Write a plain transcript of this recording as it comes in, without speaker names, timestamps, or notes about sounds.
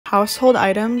Household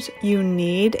items you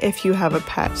need if you have a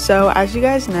pet. So as you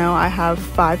guys know, I have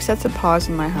 5 sets of paws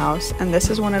in my house, and this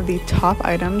is one of the top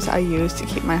items I use to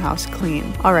keep my house clean.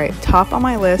 Alright, top on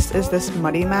my list is this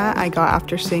muddy mat I got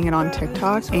after seeing it on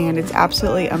TikTok, and it's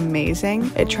absolutely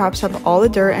amazing. It traps up all the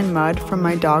dirt and mud from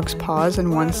my dog's paws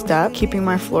in one step, keeping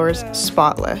my floors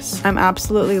spotless. I'm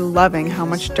absolutely loving how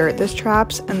much dirt this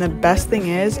traps, and the best thing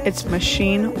is it's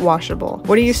machine washable.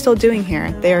 What are you still doing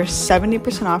here? They are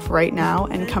 70% off right now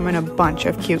and come in a bunch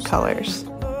of cute colors.